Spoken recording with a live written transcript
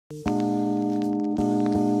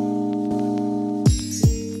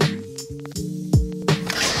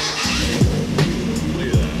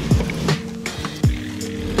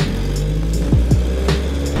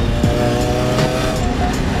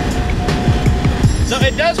So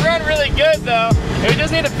it does run really good though. We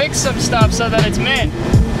just need to fix some stuff so that it's mint.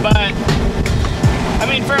 But I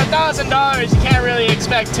mean, for $1,000, you can't really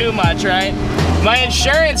expect too much, right? My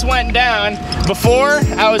insurance went down. Before,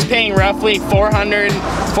 I was paying roughly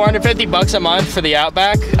 $450 a month for the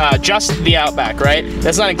Outback, just the Outback, right?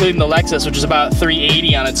 That's not including the Lexus, which is about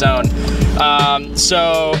 $380 on its own.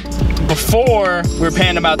 So before, we were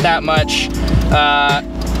paying about that much.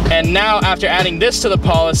 And now, after adding this to the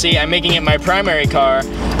policy, I'm making it my primary car.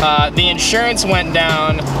 The insurance went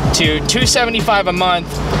down to $275 a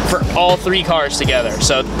month for all 3 cars together.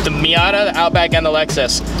 So the Miata, the Outback, and the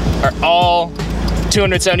Lexus are all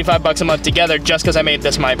 $275 a month together just because I made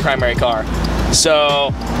this my primary car.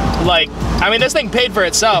 So, like, I mean, this thing paid for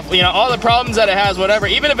itself. You know, all the problems that it has, whatever,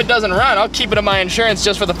 even if it doesn't run, I'll keep it in my insurance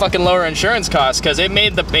just for the fucking lower insurance costs because it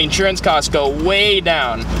made the insurance costs go way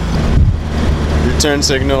down. Your turn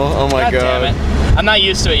signal, oh my God. Damn it. I'm not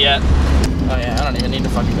used to it yet. Oh yeah, I don't even need to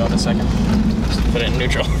fucking go in a second. Just put it in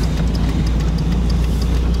neutral.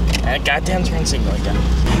 And goddamn turn signal again.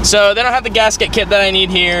 So they don't have the gasket kit that I need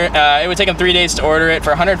here. It would take them 3 days to order it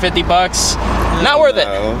for $150. Not worth it.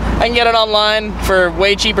 I can get it online for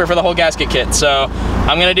way cheaper for the whole gasket kit. So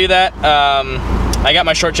I'm gonna do that. I got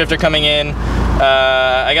my short shifter coming in.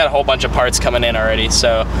 I got a whole bunch of parts coming in already,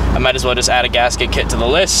 so I might as well just add a gasket kit to the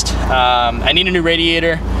list. I need a new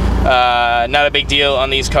radiator. Not a big deal on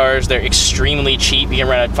these cars. They're extremely cheap. You can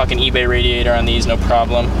rent a fucking eBay radiator on these, no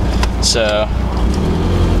problem. So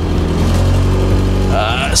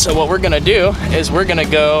what we're gonna do is we're gonna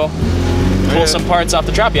go pull some parts off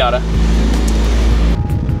the Trapiata.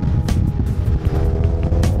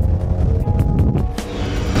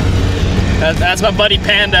 That's my buddy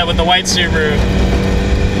Panda with the white Subaru.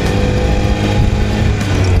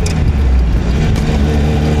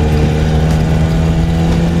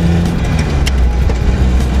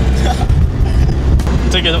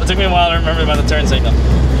 It took me a while to remember about the turn signal.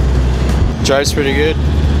 Drives pretty good.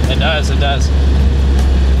 It does, it does.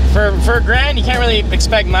 For $1,000, you can't really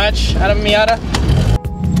expect much out of a Miata.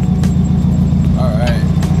 Alright,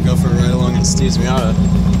 go for a ride along in Steve's Miata.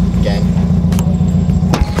 Okay.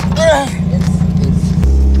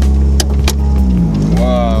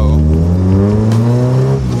 Wow.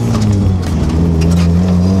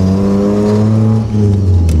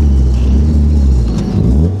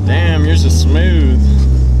 Damn, yours is smooth.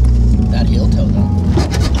 That heel toe though.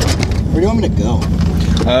 Where do you want me to go?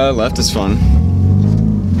 Left is fun.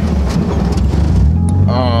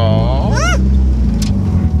 Oh.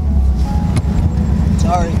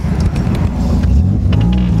 Sorry.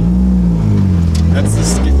 That's the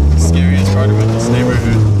scariest part about this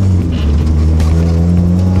neighborhood.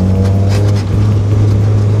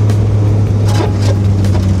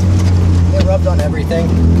 It rubbed on everything,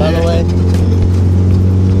 by the way.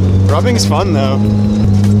 Rubbing's fun though.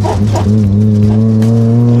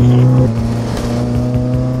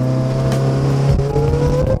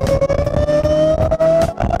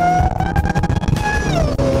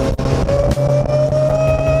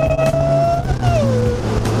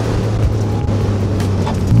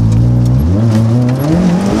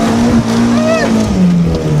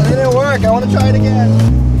 Try it again.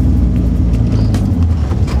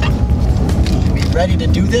 Ready to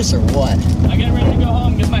do this or what? I get ready to go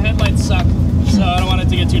home because my headlights suck, so I don't want it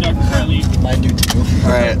to get too dark before I leave. Mine do too.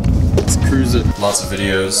 Alright, let's cruise it. Lots of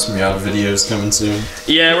videos, Miata videos coming soon.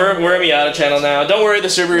 Yeah, we're a Miata channel now. Don't worry, the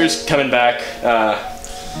Subaru's coming back.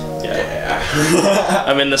 Yeah.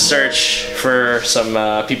 I'm in the search for some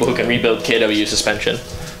people who can rebuild KW suspension.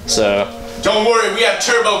 So don't worry, we have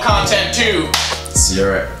turbo content too.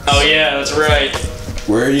 Alright. Oh yeah, that's right.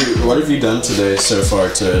 Where are you? What have you done today so far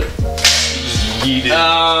to it?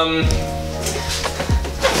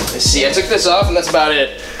 Let's see, I took this off and that's about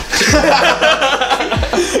it.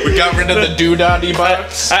 We got rid of the doodaddy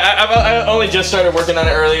box. I only just started working on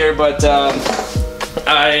it earlier, but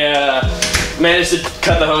I managed to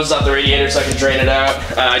cut the hose off the radiator so I can drain it out.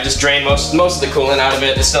 I just drained most of the coolant out of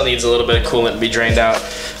it. It still needs a little bit of coolant to be drained out.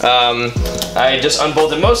 I just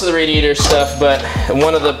unbolted most of the radiator stuff, but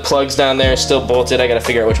one of the plugs down there is still bolted. I gotta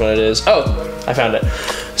figure out which one it is. Oh, I found it.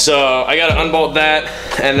 So I gotta unbolt that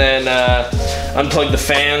and then unplug the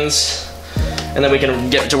fans, and then we can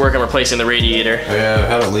get to work on replacing the radiator. Oh yeah, I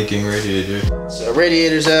had a leaking radiator. So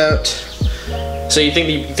radiator's out. So you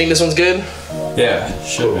think this one's good? Yeah, it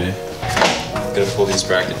should be. Gotta pull these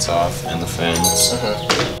brackets off and the fans.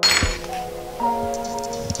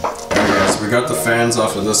 Okay, so we got the fans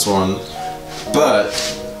off of this one, but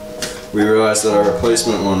we realized that our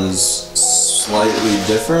replacement one is slightly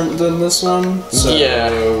different than this one. So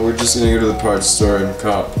we're just gonna go to the parts store and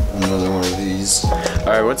cop another one of these.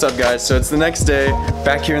 Alright, what's up guys? So it's the next day,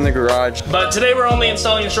 back here in the garage. But today we're only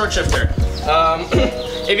installing a short shifter.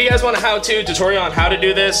 If you guys want a how-to tutorial on how to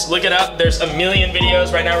do this, look it up. There's a million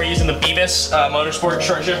videos. Right now we're using the Beavis Motorsport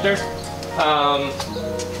short shifter.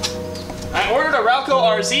 I ordered a Ralco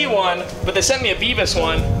RZ one, but they sent me a Beavis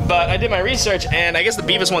one. But I did my research, and I guess the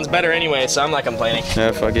Beavis one's better anyway, so I'm not complaining.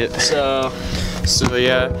 Yeah, fuck it. So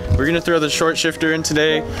yeah, we're gonna throw the short shifter in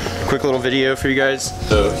today. Quick little video for you guys.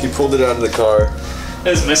 So he pulled it out of the car.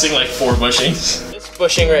 It's missing like 4 bushings. This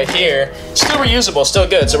bushing right here, still reusable, still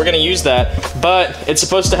good, so we're gonna use that. But it's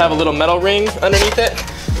supposed to have a little metal ring underneath it,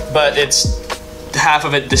 but it's half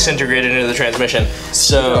of it disintegrated into the transmission.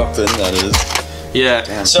 So how thin that is. Yeah.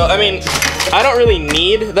 Damn. So I mean, I don't really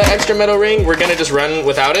need the extra metal ring. We're gonna just run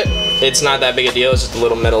without it. It's not that big a deal. It's just a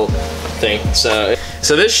little metal thing. So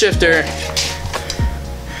this shifter,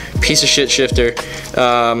 piece of shit shifter.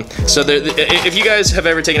 If you guys have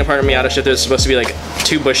ever taken apart a Miata shifter, it's supposed to be like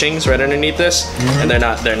 2 bushings right underneath this, and they're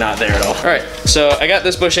not there at all. All right. So I got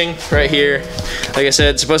this bushing right here. Like I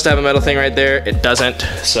said, it's supposed to have a metal thing right there. It doesn't.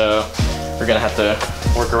 So we're gonna have to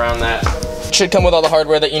work around that. Should come with all the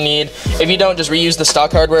hardware that you need. If you don't, just reuse the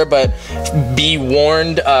stock hardware, but be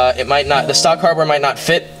warned, the stock hardware might not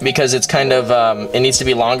fit because it's kind of, it needs to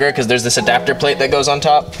be longer because there's this adapter plate that goes on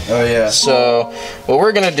top. Oh yeah. So what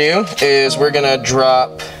we're gonna do is we're gonna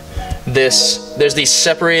drop this, there's these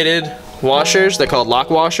separated washers, they're called lock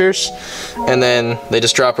washers, and then they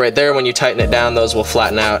just drop right there. When you tighten it down, those will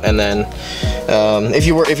flatten out, and then if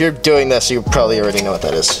you're doing this, you probably already know what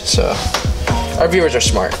that is. So our viewers are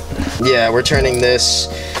smart. Yeah, we're turning this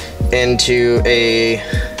into a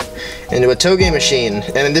toge machine,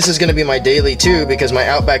 and this is going to be my daily too because my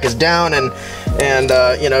Outback is down, and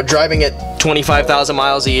you know, driving it 25,000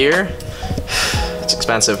 miles a year, it's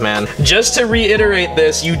expensive, man. Just to reiterate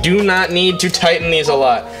this, you do not need to tighten these a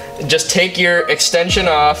lot. Just take your extension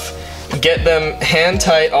off, get them hand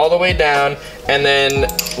tight all the way down, and then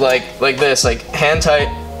like this, like hand tight,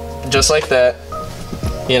 just like that,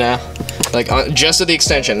 you know. Like just at the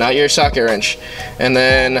extension, not your socket wrench. And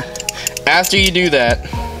then after you do that,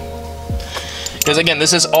 because again,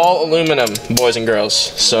 this is all aluminum, boys and girls,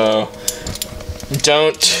 so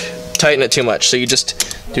don't tighten it too much. So you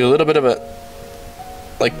just do a little bit of it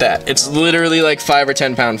like that. It's literally like 5 or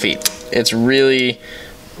 10 pound-feet. It's really,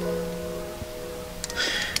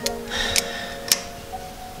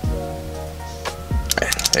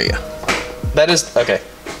 there you go. That is, okay.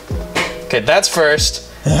 Okay, that's first.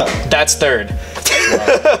 That's third. Wow.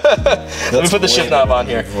 Let me put the shift knob on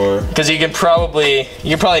here because you probably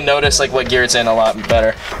notice like what gear it's in a lot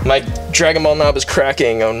better. My Dragon Ball knob is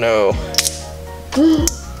cracking. Oh no.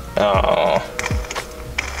 Oh,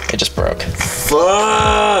 it just broke.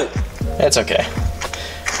 Fuck. That's okay.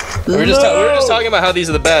 We were just talking about how these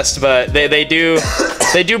are the best, but they do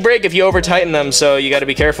break if you over tighten them. So you got to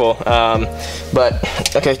be careful. But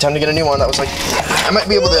okay, time to get a new one. That was like, I might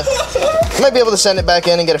be able to send it back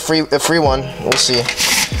in and get a free one. We'll see.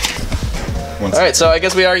 All right, so I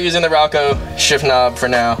guess we are using the Ralco shift knob for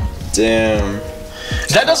now. Damn.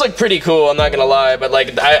 That does look pretty cool. I'm not gonna lie, but like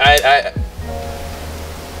what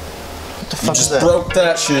the fuck is that? Broke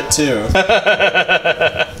that shit too.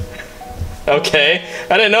 Okay,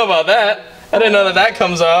 I didn't know about that. I didn't know that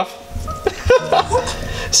comes off.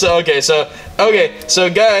 So guys,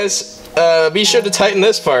 be sure to tighten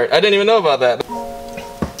this part. I didn't even know about that.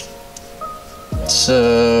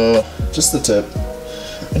 So just the tip.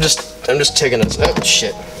 I'm just taking this. Oh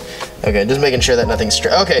shit. Okay, just making sure that nothing's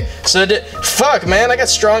straight. Okay, so fuck, man, I got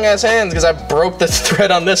strong ass hands because I broke the thread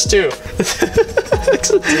on this too.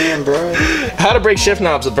 Damn, bro. How to break shift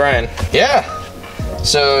knobs with Brian. Yeah.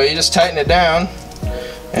 So you just tighten it down.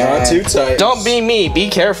 Not too tight. Don't be me. Be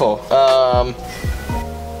careful.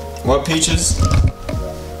 What, Peaches?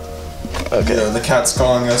 Okay. Yeah, the cat's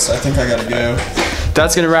calling us. I think I gotta go.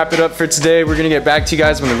 That's gonna wrap it up for today. We're gonna get back to you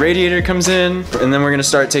guys when the radiator comes in, and then we're gonna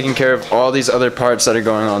start taking care of all these other parts that are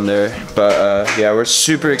going on there. But yeah, we're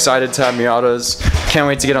super excited to have Miatas. Can't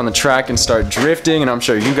wait to get on the track and start drifting, and I'm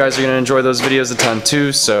sure you guys are gonna enjoy those videos a ton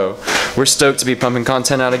too. So we're stoked to be pumping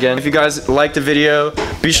content out again. If you guys liked the video,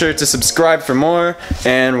 be sure to subscribe for more,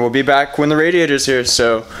 and we'll be back when the radiator's here.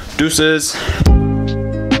 So deuces.